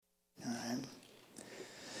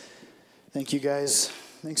Thank you, guys.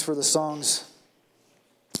 Thanks for the songs.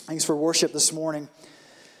 Thanks for worship this morning.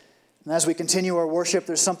 And as we continue our worship,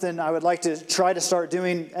 there's something I would like to try to start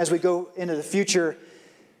doing as we go into the future.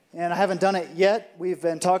 And I haven't done it yet. We've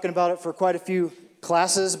been talking about it for quite a few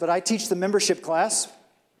classes, but I teach the membership class.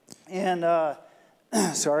 And, I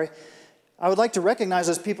would like to recognize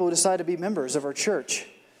those people who decide to be members of our church.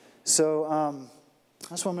 So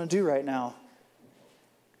that's what I'm going to do right now.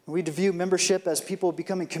 We view membership as people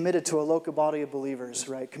becoming committed to a local body of believers,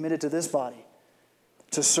 right? Committed to this body,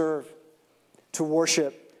 to serve, to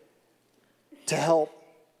worship, to help,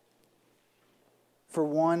 for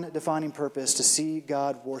one defining purpose, to see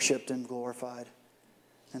God worshiped and glorified.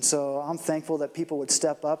 And so I'm thankful that people would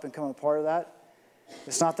step up and become a part of that.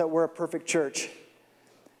 It's not that we're a perfect church,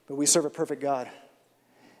 but we serve a perfect God.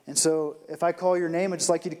 And so if I call your name, I'd just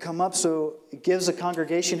like you to come up so it gives a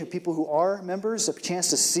congregation of people who are members a chance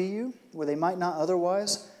to see you where they might not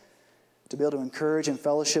otherwise, to be able to encourage and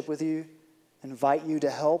fellowship with you, invite you to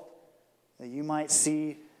help, that you might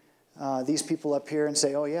see these people up here and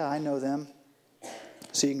say, oh yeah, I know them.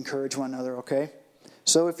 So you can encourage one another, okay?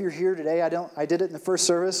 So if you're here today, I did it in the first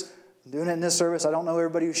service. I'm doing it in this service. I don't know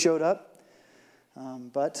everybody who showed up,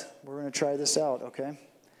 but we're going to try this out, okay?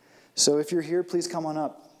 So if you're here, please come on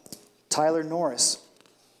up. Tyler Norris,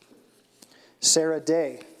 Sarah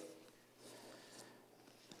Day,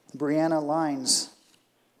 Brianna Lines,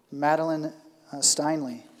 Madeline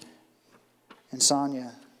Steinley, and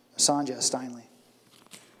Sanja Steinley.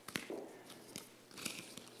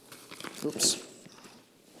 Oops.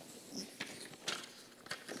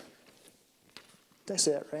 Did I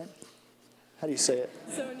say that right? How do you say it?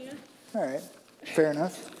 Sonia. All right, fair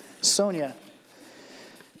enough. Sonia.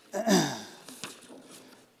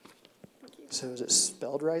 So is it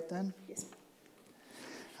spelled right then? Yes.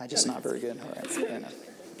 I'm just not very good. All right, fair enough.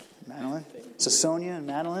 Madeline. So Sonia and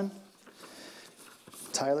Madeline.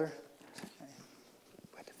 Tyler.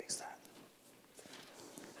 I had to fix that.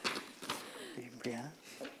 Brianna.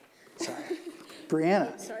 Sorry.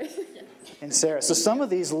 Brianna. Sorry. And Sarah. So some of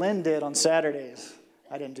these Lynn did on Saturdays.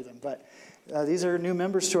 I didn't do them, but these are new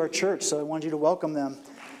members to our church, so I wanted you to welcome them.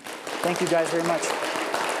 Thank you guys very much.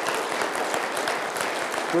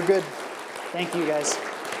 We're good. Thank you, guys.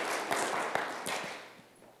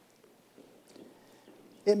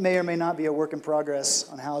 It may or may not be a work in progress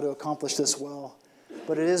on how to accomplish this well,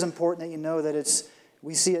 but it is important that you know that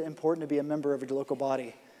we see it important to be a member of your local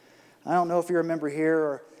body. I don't know if you're a member here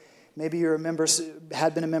or maybe you're a member,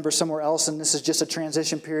 had been a member somewhere else, and this is just a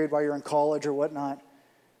transition period while you're in college or whatnot.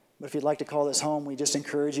 But if you'd like to call this home, we just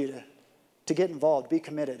encourage you to get involved, be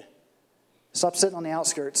committed. Stop sitting on the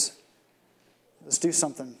outskirts. Let's do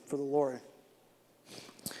something for the Lord.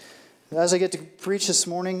 As I get to preach this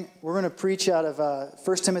morning, we're going to preach out of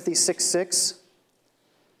 1 Timothy 6:6.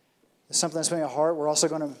 It's something that's been in our heart. We're also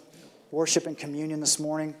going to worship in communion this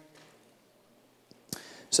morning.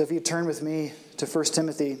 So if you turn with me to 1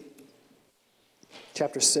 Timothy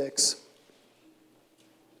chapter 6.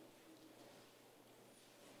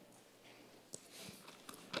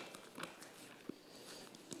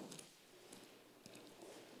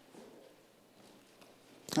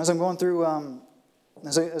 As I'm going through,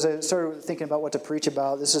 as I started thinking about what to preach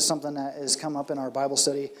about, this is something that has come up in our Bible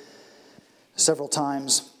study several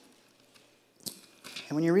times.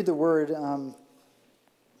 And when you read the Word,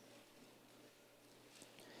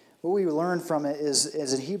 what we learn from it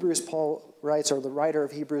is in Hebrews, Paul writes, or the writer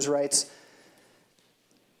of Hebrews writes,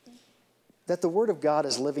 that the Word of God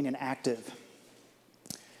is living and active,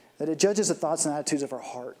 that it judges the thoughts and attitudes of our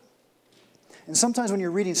heart. And sometimes when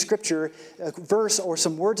you're reading Scripture, a verse or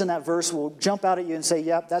some words in that verse will jump out at you and say,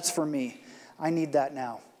 yep, that's for me. I need that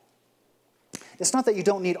now. It's not that you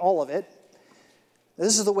don't need all of it.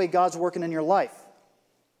 This is the way God's working in your life.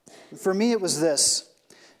 For me, it was this.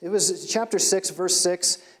 It was chapter 6, verse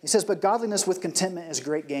 6. He says, but godliness with contentment is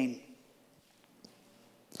great gain.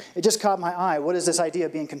 It just caught my eye. What is this idea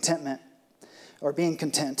of being contentment or being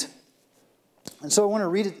content? And so I want to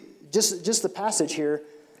read it, just the passage here,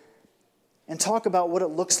 and talk about what it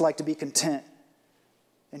looks like to be content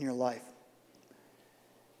in your life.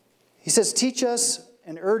 He says, teach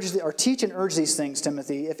and urge these things,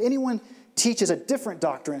 Timothy. If anyone teaches a different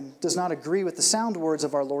doctrine, does not agree with the sound words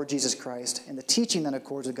of our Lord Jesus Christ, and the teaching that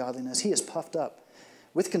accords with godliness, he is puffed up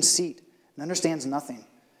with conceit and understands nothing.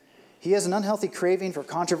 He has an unhealthy craving for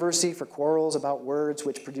controversy, for quarrels about words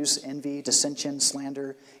which produce envy, dissension,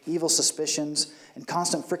 slander, evil suspicions, and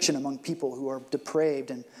constant friction among people who are depraved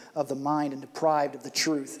and of the mind and deprived of the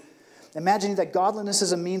truth, imagining that godliness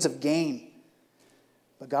is a means of gain.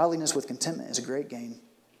 But godliness with contentment is a great gain.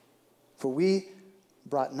 For we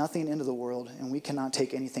brought nothing into the world, and we cannot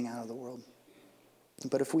take anything out of the world.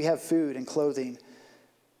 But if we have food and clothing,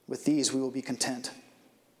 with these we will be content.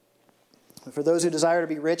 But for those who desire to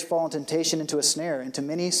be rich fall in temptation, into a snare, into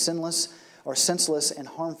many sinless or senseless and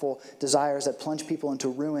harmful desires that plunge people into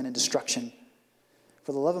ruin and destruction.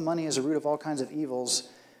 For the love of money is the root of all kinds of evils.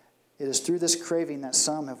 It is through this craving that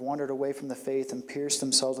some have wandered away from the faith and pierced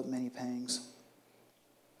themselves with many pangs.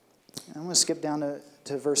 And I'm going to skip down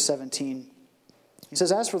to verse 17. He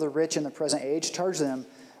says, as for the rich in the present age, charge them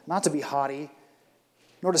not to be haughty,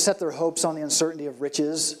 nor to set their hopes on the uncertainty of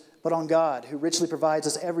riches, but on God, who richly provides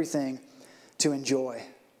us everything to enjoy.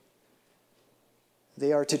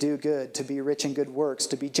 They are to do good, to be rich in good works,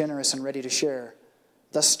 to be generous and ready to share,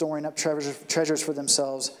 thus storing up treasures for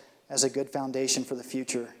themselves as a good foundation for the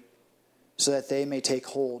future, so that they may take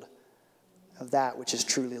hold of that which is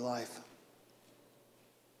truly life.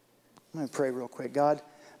 I'm going to pray real quick. God,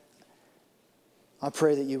 I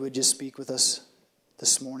pray that you would just speak with us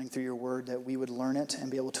this morning through your word, that we would learn it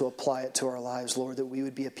and be able to apply it to our lives, Lord, that we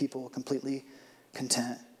would be a people completely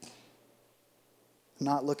content,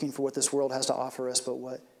 not looking for what this world has to offer us, but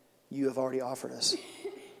what you have already offered us.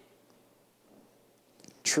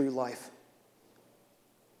 True life.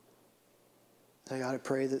 So God, I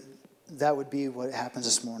pray that that would be what happens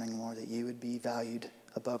this morning, Lord, that you would be valued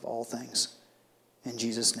above all things. In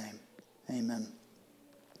Jesus' name, amen.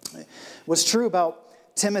 What's true about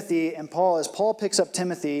Timothy and Paul is Paul picks up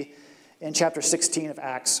Timothy in chapter 16 of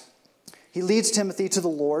Acts. He leads Timothy to the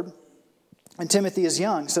Lord, and Timothy is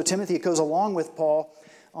young, so Timothy goes along with Paul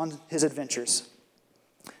on his adventures.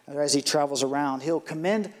 As he travels around, he'll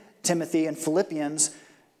commend Timothy in Philippians,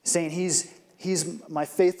 saying he's my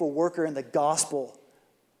faithful worker in the gospel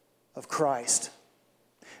of Christ.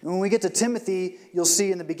 And when we get to Timothy, you'll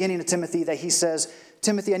see in the beginning of Timothy that he says,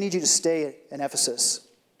 Timothy, I need you to stay in Ephesus.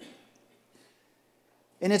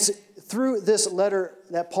 And it's through this letter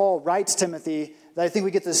that Paul writes Timothy that I think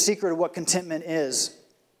we get the secret of what contentment is.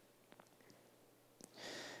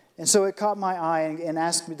 And so it caught my eye and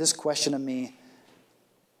asked me this question of me.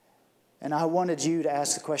 And I wanted you to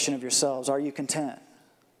ask the question of yourselves, are you content?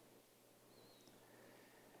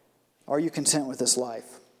 Are you content with this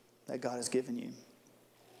life that God has given you?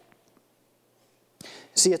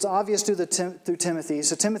 See, it's obvious through Timothy.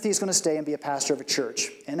 So Timothy is going to stay and be a pastor of a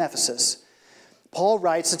church in Ephesus. Paul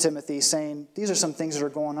writes to Timothy saying, these are some things that are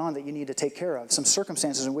going on that you need to take care of, some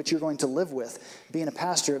circumstances in which you're going to live with, being a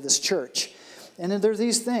pastor of this church. And then there are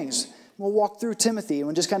these things. We'll walk through Timothy and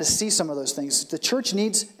we'll just kind of see some of those things. The church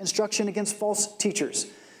needs instruction against false teachers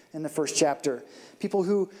in the first chapter. People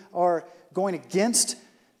who are going against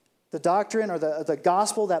the doctrine or the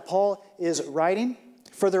gospel that Paul is writing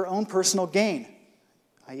for their own personal gain,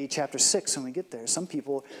 i.e. chapter 6 when we get there. Some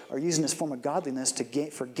people are using this form of godliness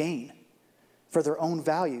for gain, for their own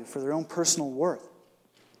value, for their own personal worth.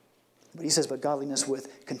 But he says, but godliness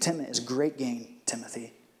with contentment is great gain,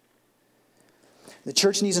 Timothy. The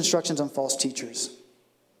church needs instructions on false teachers.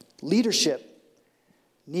 Leadership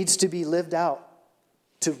needs to be lived out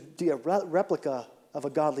to be a replica of a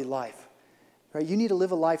godly life. Right? You need to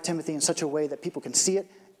live a life, Timothy, in such a way that people can see it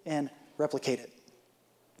and replicate it.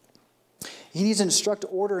 He needs to instruct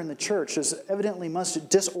order in the church. There's evidently much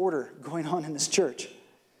disorder going on in this church.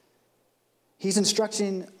 He's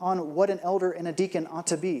instructing on what an elder and a deacon ought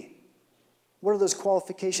to be. What do those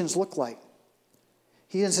qualifications look like?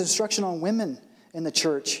 He has instruction on women in the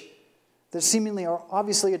church that seemingly are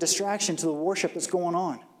obviously a distraction to the worship that's going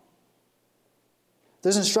on.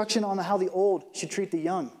 There's instruction on how the old should treat the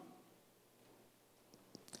young.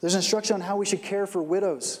 There's instruction on how we should care for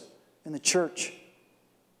widows in the church.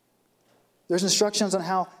 There's instructions on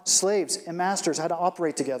how slaves and masters how to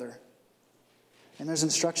operate together. And there's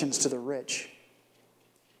instructions to the rich.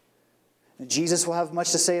 And Jesus will have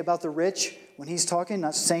much to say about the rich when he's talking,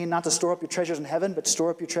 not saying not to store up your treasures in heaven, but store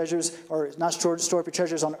up your treasures, or not store up your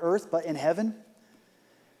treasures on earth, but in heaven.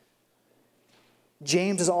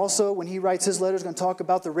 James is also, when he writes his letters, going to talk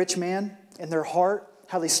about the rich man and their heart,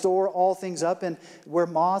 how they store all things up and where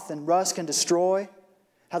moth and rust can destroy,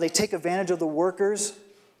 how they take advantage of the workers,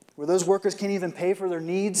 where those workers can't even pay for their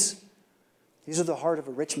needs. These are the heart of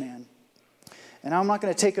a rich man. And I'm not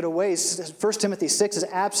going to take it away. 1 Timothy 6 is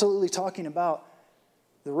absolutely talking about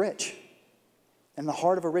the rich and the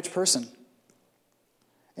heart of a rich person.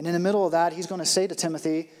 And in the middle of that, he's going to say to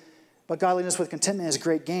Timothy, but godliness with contentment is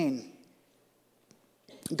great gain.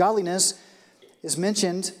 Godliness is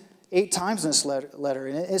mentioned 8 times in this letter,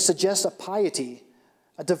 and it suggests a piety,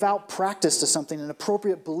 a devout practice to something, an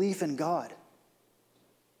appropriate belief in God.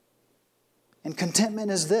 And contentment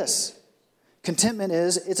is this. Contentment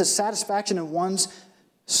is, it's a satisfaction in one's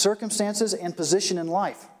circumstances, and position in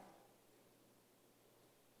life.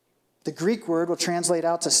 The Greek word will translate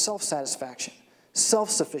out to self-satisfaction,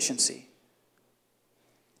 self-sufficiency.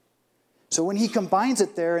 So when he combines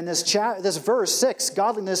it there in this verse 6,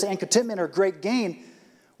 godliness and contentment are great gain.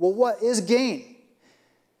 Well, what is gain?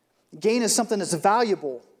 Gain is something that's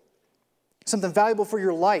valuable, something valuable for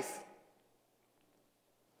your life.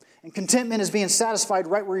 And contentment is being satisfied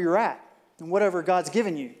right where you're at and whatever God's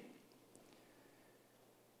given you.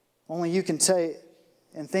 Only you can say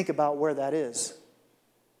and think about where that is.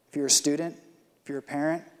 If you're a student, if you're a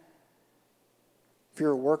parent, if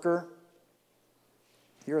you're a worker,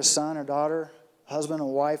 if you're a son or daughter, husband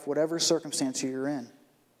or wife, whatever circumstance you're in.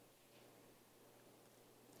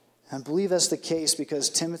 I believe that's the case because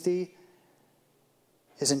Timothy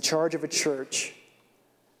is in charge of a church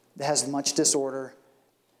that has much disorder,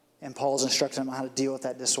 and Paul's instructing him on how to deal with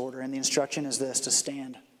that disorder. And the instruction is this: to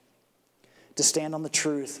stand on the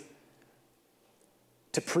truth,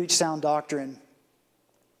 to preach sound doctrine,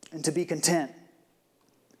 and to be content.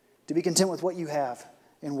 To be content with what you have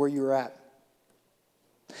and where you're at.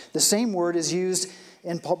 The same word is used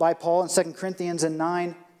by Paul in 2 Corinthians in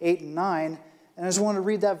 9, 8, and 9. And I just want to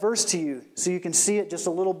read that verse to you so you can see it just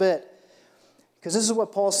a little bit. Because this is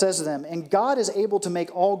what Paul says to them. And God is able to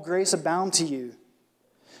make all grace abound to you,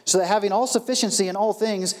 so that having all sufficiency in all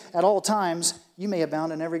things at all times, you may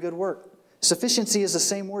abound in every good work. Sufficiency is the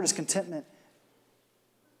same word as contentment.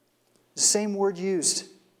 The same word used.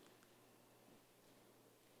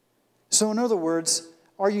 So in other words,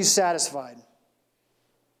 are you satisfied?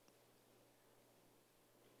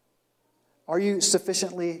 Are you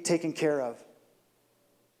sufficiently taken care of?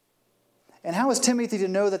 And how is Timothy to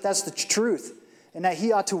know that that's the truth and that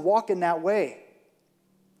he ought to walk in that way?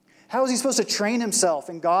 How is he supposed to train himself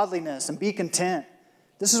in godliness and be content?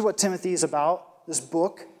 This is what Timothy is about, this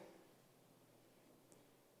book.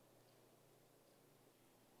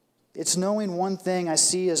 It's knowing one thing I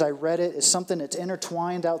see as I read it is something that's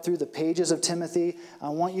intertwined out through the pages of Timothy. I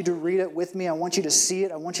want you to read it with me. I want you to see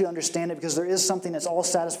it. I want you to understand it because there is something that's all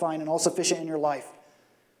satisfying and all sufficient in your life.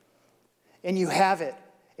 And you have it.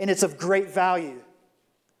 And it's of great value.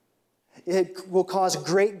 It will cause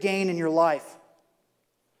great gain in your life.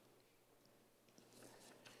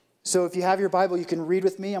 So if you have your Bible, you can read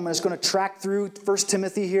with me. I'm just going to track through 1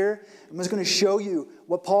 Timothy here. I'm just going to show you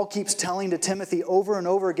what Paul keeps telling to Timothy over and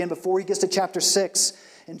over again before he gets to chapter 6.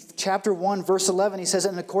 In chapter 1, verse 11, he says,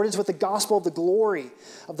 in accordance with the gospel of the glory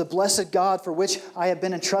of the blessed God for which I have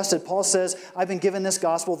been entrusted. Paul says, I've been given this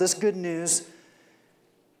gospel, this good news,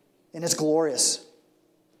 and it's glorious.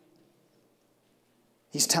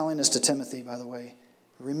 He's telling this to Timothy, by the way.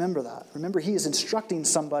 Remember that. Remember, he is instructing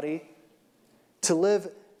somebody to live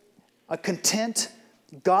a content,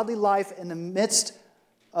 godly life in the midst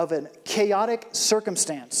of a chaotic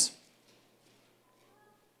circumstance.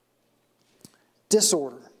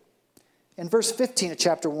 Disorder. In verse 15 of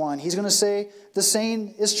chapter 1, he's going to say, the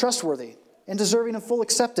saying is trustworthy and deserving of full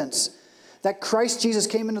acceptance, that Christ Jesus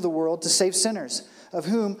came into the world to save sinners, of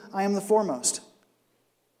whom I am the foremost.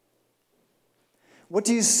 What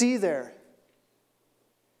do you see there?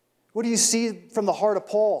 What do you see from the heart of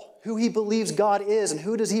Paul? Who he believes God is and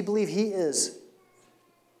who does he believe he is?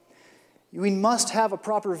 We must have a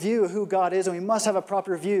proper view of who God is and we must have a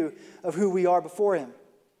proper view of who we are before him.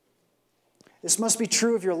 This must be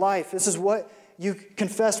true of your life. This is what you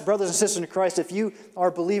confess, brothers and sisters in Christ. If you are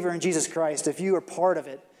a believer in Jesus Christ, if you are part of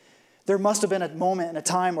it, there must have been a moment and a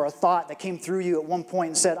time or a thought that came through you at one point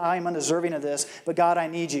and said, I am undeserving of this, but God, I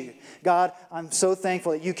need you. God, I'm so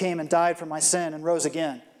thankful that you came and died for my sin and rose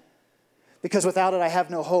again. Because without it, I have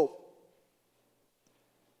no hope.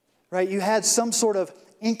 Right? You had some sort of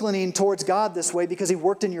inclining towards God this way because he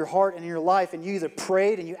worked in your heart and in your life, and you either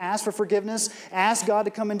prayed and you asked for forgiveness, asked God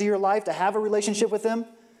to come into your life to have a relationship with him,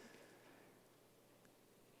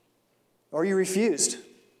 or you refused.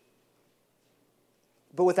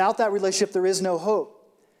 But without that relationship, there is no hope.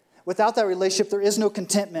 Without that relationship, there is no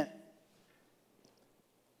contentment.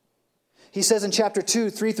 He says in chapter 2,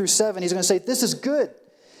 3 through 7, he's going to say, this is good,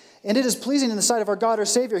 and it is pleasing in the sight of our God, our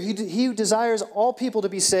Savior. He who desires all people to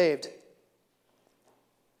be saved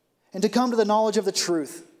and to come to the knowledge of the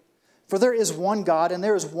truth. For there is one God, and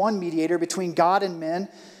there is one mediator between God and men,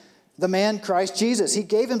 the man Christ Jesus. He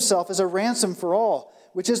gave himself as a ransom for all,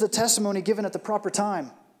 which is the testimony given at the proper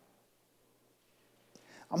time.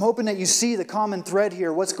 I'm hoping that you see the common thread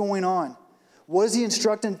here. What's going on? What is he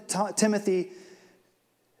instructing Timothy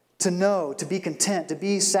to know, to be content, to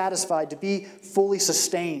be satisfied, to be fully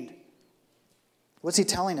sustained? What's he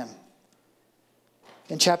telling him?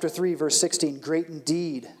 In chapter 3, verse 16, great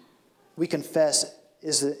indeed, we confess,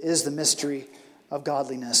 is the mystery of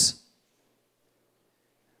godliness.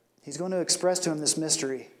 He's going to express to him this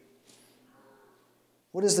mystery.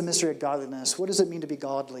 What is the mystery of godliness? What does it mean to be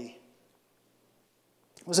godly?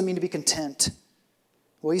 What does it mean to be content?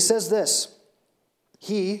 Well, he says this.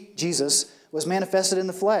 He, Jesus, was manifested in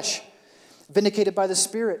the flesh, vindicated by the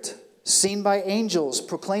Spirit, seen by angels,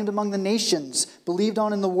 proclaimed among the nations, believed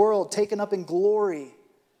on in the world, taken up in glory.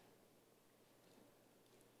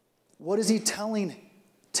 What is he telling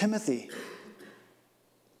Timothy?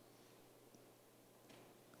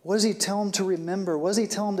 What does he tell him to remember? What does he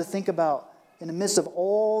tell him to think about in the midst of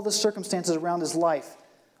all the circumstances around his life,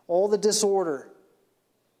 all the disorder?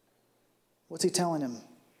 What's he telling him?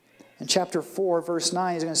 In chapter 4, verse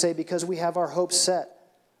 9, he's going to say, because we have our hope set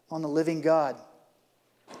on the living God,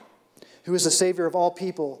 who is the Savior of all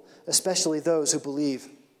people, especially those who believe.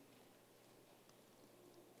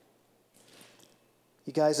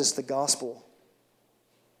 You guys, it's the gospel.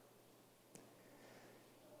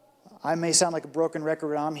 I may sound like a broken record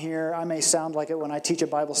when I'm here. I may sound like it when I teach a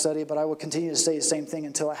Bible study, but I will continue to say the same thing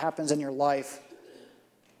until it happens in your life.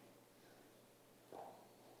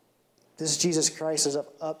 This Jesus Christ is of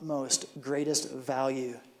utmost, greatest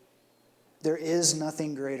value. There is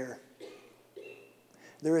nothing greater.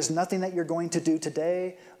 There is nothing that you're going to do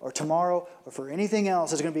today or tomorrow or for anything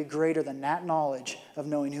else that's going to be greater than that knowledge of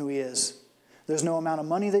knowing who He is. There's no amount of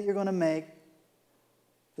money that you're going to make.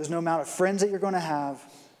 There's no amount of friends that you're going to have.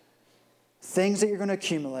 Things that you're going to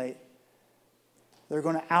accumulate. They're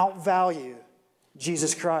going to outvalue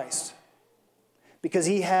Jesus Christ. Because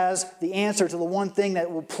He has the answer to the one thing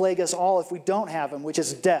that will plague us all if we don't have Him, which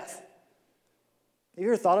is death. Have you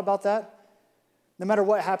ever thought about that? No matter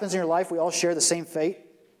what happens in your life, we all share the same fate.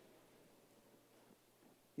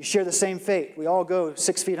 You share the same fate. We all go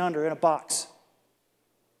 6 feet under in a box.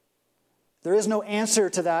 There is no answer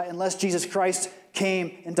to that unless Jesus Christ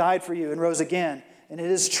came and died for you and rose again. And it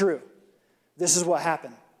is true. This is what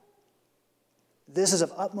happened. This is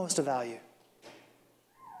of utmost value.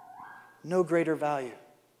 No greater value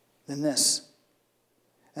than this.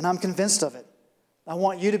 And I'm convinced of it. I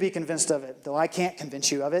want you to be convinced of it, though I can't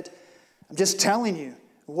convince you of it. I'm just telling you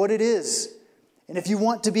what it is. And if you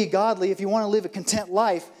want to be godly, if you want to live a content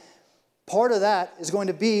life, part of that is going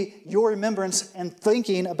to be your remembrance and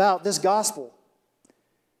thinking about this gospel.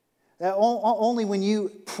 That only when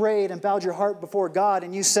you prayed and bowed your heart before God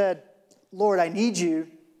and you said, Lord, I need you,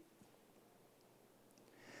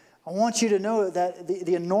 I want you to know that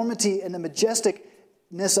the enormity and the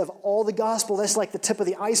majesticness of all the gospel, that's like the tip of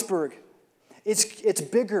the iceberg. It's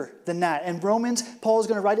bigger than that. And Romans, Paul is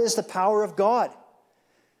going to write it as the power of God.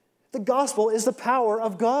 The gospel is the power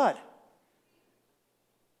of God.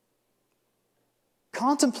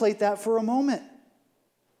 Contemplate that for a moment.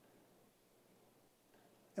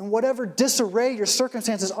 And whatever disarray your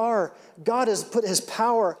circumstances are, God has put His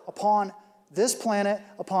power upon this planet,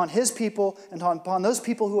 upon His people, and upon those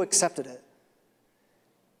people who accepted it.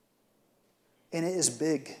 And it is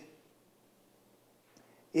big.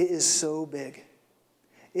 It is so big.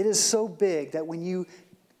 It is so big that when you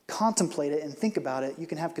contemplate it and think about it, you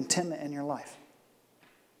can have contentment in your life.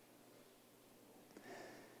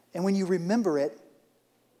 And when you remember it,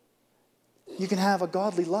 you can have a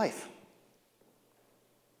godly life.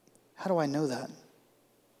 How do I know that?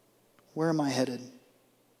 Where am I headed?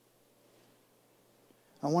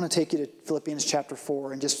 I want to take you to Philippians chapter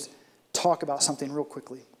 4 and just talk about something real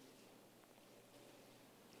quickly.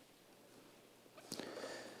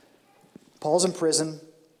 Paul's in prison.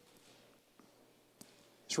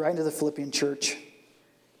 He's writing to the Philippian church.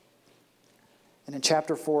 And in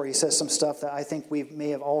chapter 4, he says some stuff that I think we may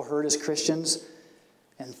have all heard as Christians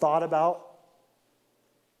and thought about.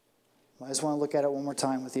 I just want to look at it one more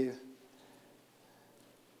time with you.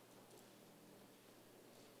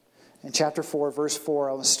 In chapter 4, verse 4,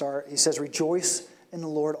 I will start. He says, rejoice in the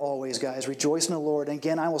Lord always, guys. Rejoice in the Lord. And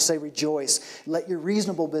again, I will say rejoice. Let your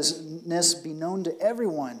reasonableness be known to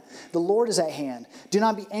everyone. The Lord is at hand. Do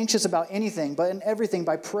not be anxious about anything, but in everything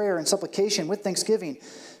by prayer and supplication with thanksgiving.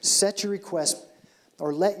 Let your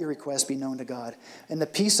request be known to God. And the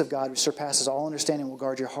peace of God, which surpasses all understanding, will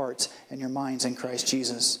guard your hearts and your minds in Christ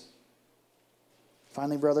Jesus.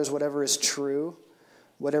 Finally, brothers, whatever is true,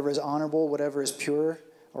 whatever is honorable, whatever is pure,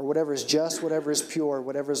 or whatever is just, whatever is pure,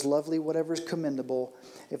 whatever is lovely, whatever is commendable,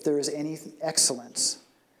 if there is any excellence,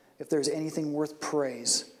 if there is anything worth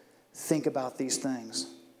praise, think about these things.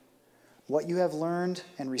 What you have learned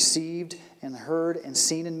and received and heard and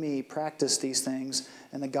seen in me, practice these things,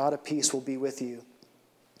 and the God of peace will be with you.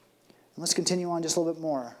 And let's continue on just a little bit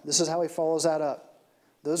more. This is how he follows that up.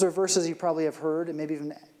 Those are verses you probably have heard and maybe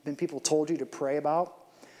even been people told you to pray about.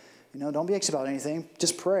 Don't be anxious about anything.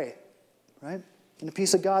 Just pray, right? And the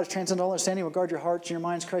peace of God, which transcends all understanding, will guard your hearts and your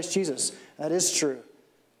minds, Christ Jesus. That is true.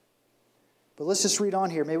 But let's just read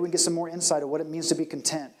on here. Maybe we can get some more insight of what it means to be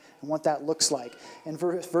content and what that looks like. In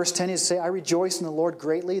verse 10, he says, I rejoice in the Lord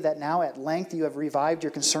greatly that now at length you have revived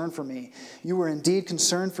your concern for me. You were indeed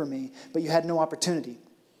concerned for me, but you had no opportunity.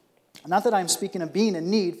 Not that I am speaking of being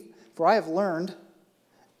in need, for I have learned,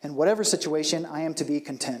 in whatever situation, I am to be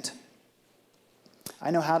content.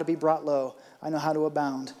 I know how to be brought low. I know how to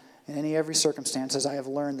abound. In every circumstances, I have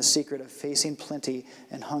learned the secret of facing plenty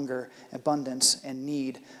and hunger, abundance and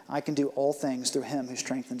need. I can do all things through him who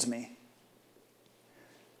strengthens me.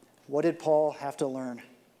 What did Paul have to learn?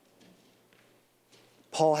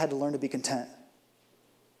 Paul had to learn to be content.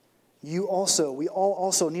 We all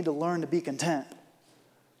also need to learn to be content.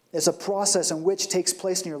 It's a process in which takes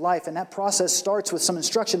place in your life, and that process starts with some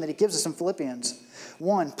instruction that he gives us in Philippians.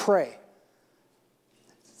 1, pray.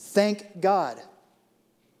 Thank God.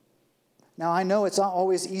 Now, I know it's not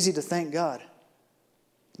always easy to thank God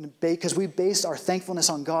because we base our thankfulness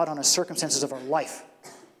on God on the circumstances of our life.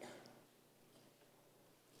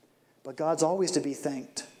 But God's always to be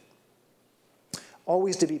thanked,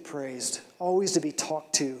 always to be praised, always to be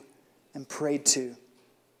talked to and prayed to.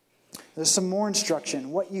 There's some more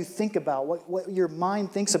instruction. What you think about, what your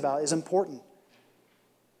mind thinks about is important,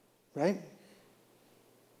 right?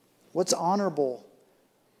 What's honorable?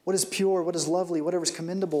 What is pure? What is lovely? Whatever is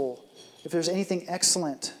commendable? If there's anything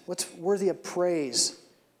excellent, what's worthy of praise?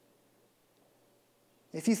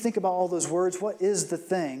 If you think about all those words, what is the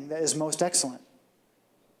thing that is most excellent,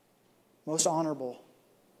 most honorable,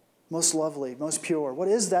 most lovely, most pure? What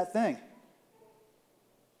is that thing?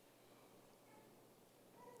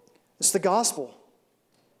 It's the gospel.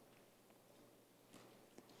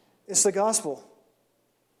 It's the gospel.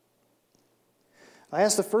 I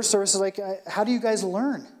asked the first service, how do you guys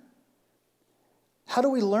learn? How do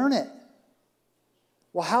we learn it?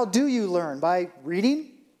 Well, how do you learn? By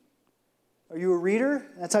reading? Are you a reader?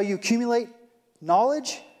 That's how you accumulate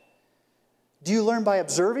knowledge? Do you learn by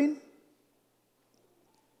observing?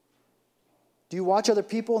 Do you watch other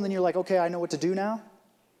people and then you're like, okay, I know what to do now?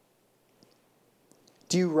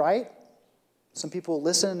 Do you write? Some people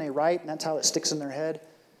listen and they write, and that's how it sticks in their head.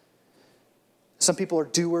 Some people are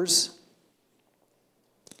doers.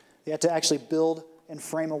 They have to actually build and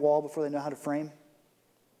frame a wall before they know how to frame.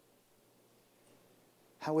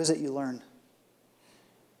 How is it you learn?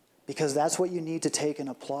 Because that's what you need to take and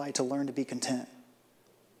apply to learn to be content.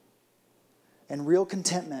 And real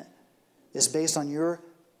contentment is based on your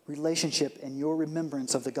relationship and your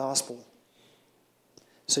remembrance of the gospel.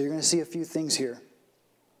 So you're going to see a few things here.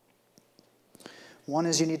 One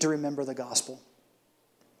is you need to remember the gospel.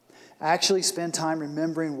 Actually spend time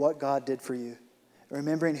remembering what God did for you,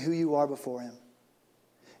 remembering who you are before him.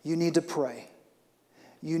 You need to pray.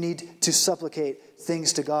 You need to supplicate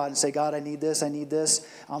things to God and say, God, I need this, I need this.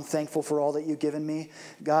 I'm thankful for all that you've given me.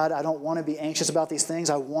 God, I don't want to be anxious about these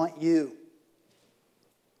things. I want you.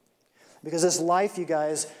 Because this life, you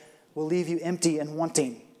guys, will leave you empty and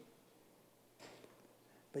wanting.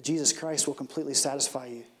 But Jesus Christ will completely satisfy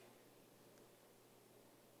you.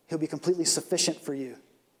 He'll be completely sufficient for you.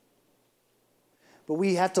 But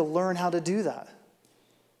we have to learn how to do that.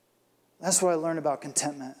 That's what I learned about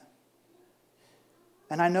contentment.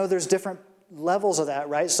 And I know there's different levels of that,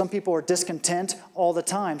 right? Some people are discontent all the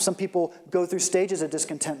time. Some people go through stages of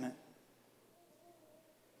discontentment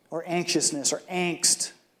or anxiousness or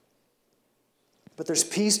angst. But there's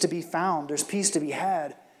peace to be found. There's peace to be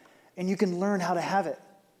had. And you can learn how to have it.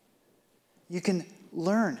 You can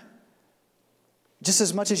learn. Just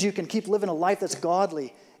as much as you can keep living a life that's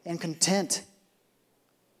godly and content.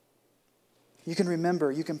 You can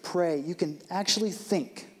remember, you can pray, you can actually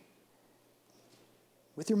think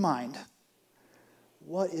with your mind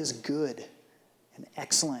what is good and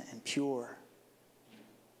excellent and pure.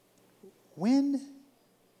 When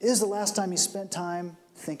is the last time you spent time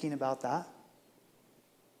thinking about that?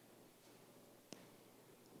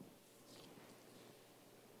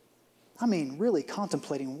 I mean, really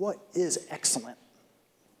contemplating what is excellent.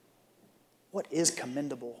 What is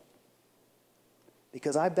commendable?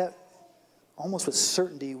 Because I bet almost with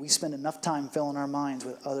certainty we spend enough time filling our minds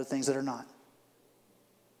with other things that are not.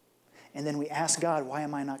 And then we ask God, why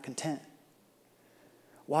am I not content?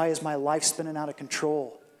 Why is my life spinning out of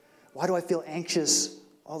control? Why do I feel anxious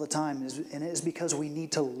all the time? And it is because we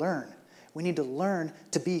need to learn. We need to learn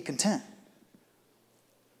to be content.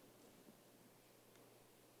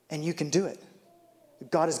 And you can do it.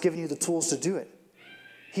 God has given you the tools to do it.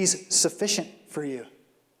 He's sufficient for you.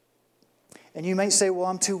 And you might say, well,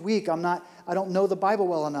 I'm too weak. I don't know the Bible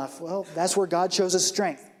well enough. Well, that's where God shows his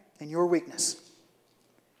strength and your weakness.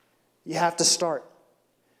 You have to start.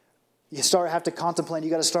 You have to contemplate. You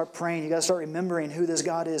got to start praying. You got to start remembering who this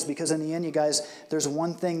God is, because in the end, you guys, there's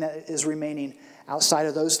one thing that is remaining outside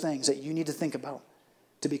of those things that you need to think about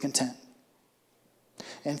to be content.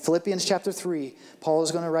 In Philippians chapter 3, Paul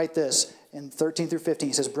is going to write this in 13 through 15.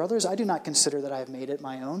 He says, brothers, I do not consider that I have made it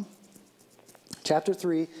my own. Chapter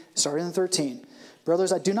 3, starting in 13.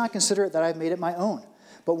 Brothers, I do not consider it that I have made it my own.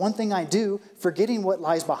 But one thing I do, forgetting what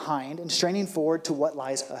lies behind and straining forward to what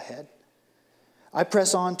lies ahead. I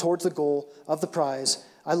press on towards the goal of the prize.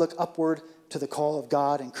 I look upward to the call of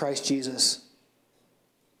God in Christ Jesus.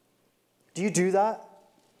 Do you do that?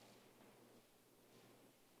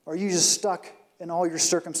 Or are you just stuck in all your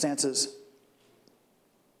circumstances?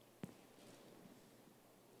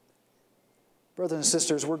 Brothers and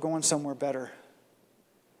sisters, we're going somewhere better.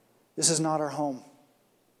 This is not our home.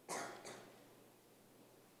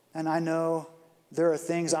 And I know there are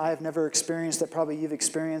things I've never experienced that probably you've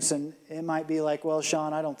experienced, and it might be like, well,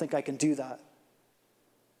 Sean, I don't think I can do that.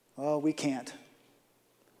 Well, we can't.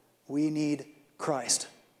 We need Christ.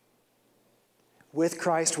 With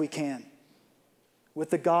Christ, we can. With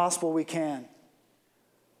the gospel, we can.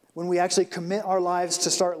 When we actually commit our lives to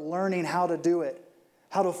start learning how to do it,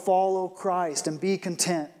 how to follow Christ and be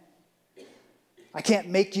content. I can't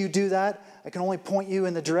make you do that. I can only point you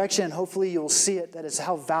in the direction, and hopefully you'll see it, that is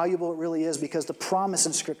how valuable it really is, because the promise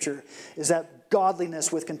in Scripture is that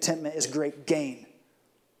godliness with contentment is great gain.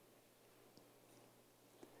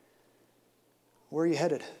 Where are you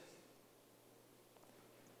headed?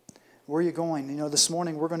 Where are you going? You know, this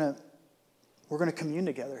morning we're going to commune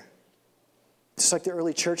together. Just like the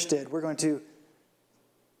early church did. We're going to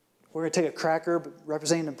take a cracker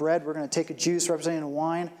representing the bread. We're going to take a juice representing the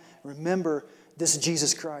wine. Remember, this is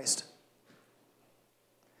Jesus Christ.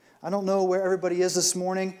 I don't know where everybody is this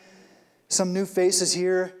morning. Some new faces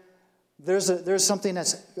here. There's something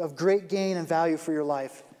that's of great gain and value for your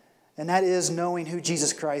life, and that is knowing who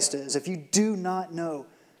Jesus Christ is. If you do not know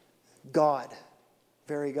God,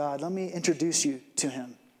 very God, let me introduce you to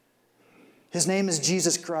him. His name is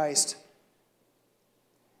Jesus Christ,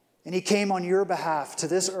 and he came on your behalf to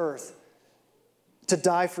this earth to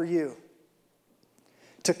die for you,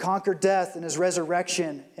 to conquer death in his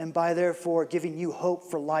resurrection, and by therefore giving you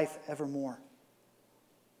hope for life evermore.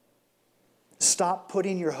 Stop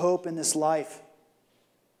putting your hope in this life.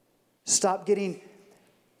 Stop getting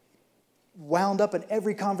wound up in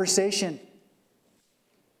every conversation.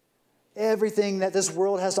 Everything that this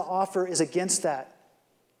world has to offer is against that.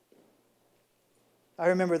 I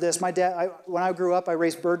remember this. My dad, when I grew up, I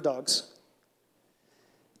raised bird dogs.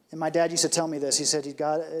 And my dad used to tell me this. He said,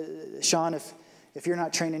 Sean, if you're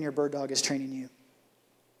not training your bird dog, it's training you.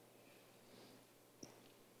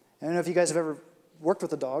 I don't know if you guys have ever worked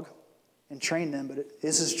with a dog and trained them, but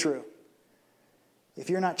this is true. If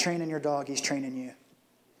you're not training your dog, he's training you.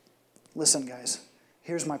 Listen, guys,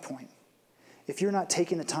 here's my point. If you're not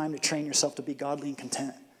taking the time to train yourself to be godly and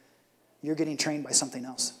content, you're getting trained by something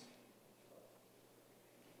else.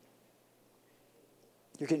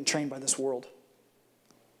 You're getting trained by this world.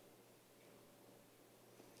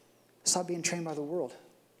 Stop being trained by the world.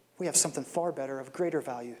 We have something far better, of greater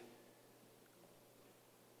value.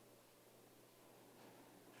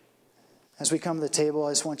 As we come to the table,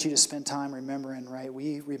 I just want you to spend time remembering, right?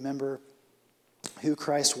 We remember who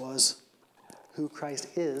Christ was, who Christ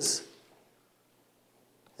is,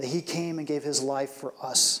 that he came and gave his life for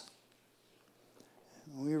us.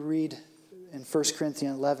 When we read in 1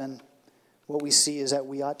 Corinthians 11, what we see is that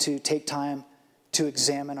we ought to take time to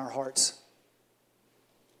examine our hearts.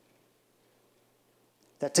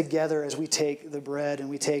 That together, as we take the bread and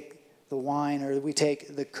we take the wine, or we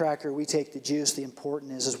take the cracker, we take the juice, the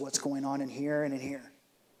important is what's going on in here and in here.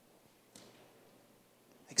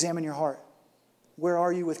 Examine your heart. Where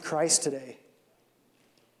are you with Christ today?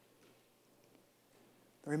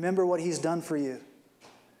 Remember what he's done for you.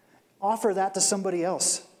 Offer that to somebody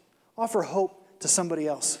else. Offer hope to somebody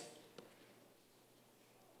else.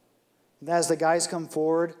 And as the guys come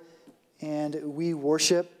forward and we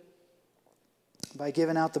worship by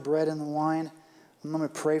giving out the bread and the wine, I'm going to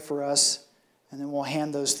pray for us, and then we'll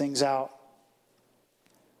hand those things out.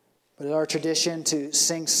 But it's our tradition to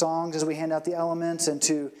sing songs as we hand out the elements, and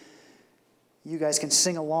you guys can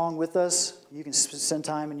sing along with us. You can spend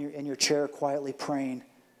time in your chair quietly praying.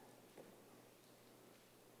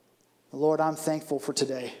 Lord, I'm thankful for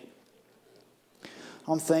today.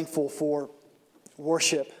 I'm thankful for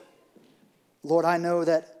worship. Lord, I know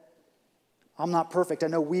that I'm not perfect. I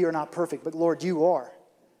know we are not perfect, but Lord, you are.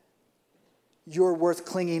 You're worth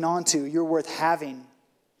clinging on to. You're worth having.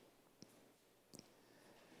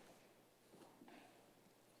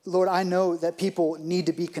 Lord, I know that people need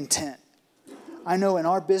to be content. I know in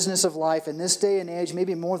our business of life, in this day and age,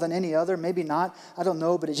 maybe more than any other, maybe not, I don't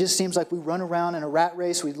know, but it just seems like we run around in a rat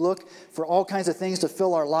race. We look for all kinds of things to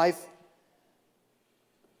fill our life.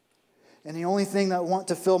 And the only thing that I want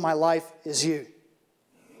to fill my life is you.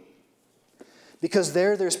 Because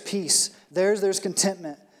there's peace. There's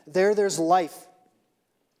contentment. There's life.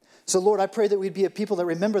 So Lord, I pray that we'd be a people that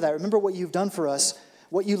remember that. Remember what you've done for us,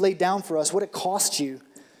 what you laid down for us, what it cost you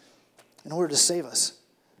in order to save us.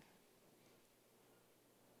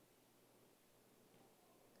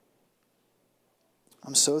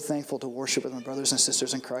 I'm so thankful to worship with my brothers and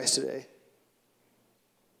sisters in Christ today.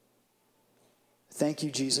 Thank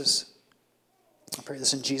you, Jesus. I pray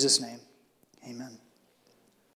this in Jesus' name. Amen.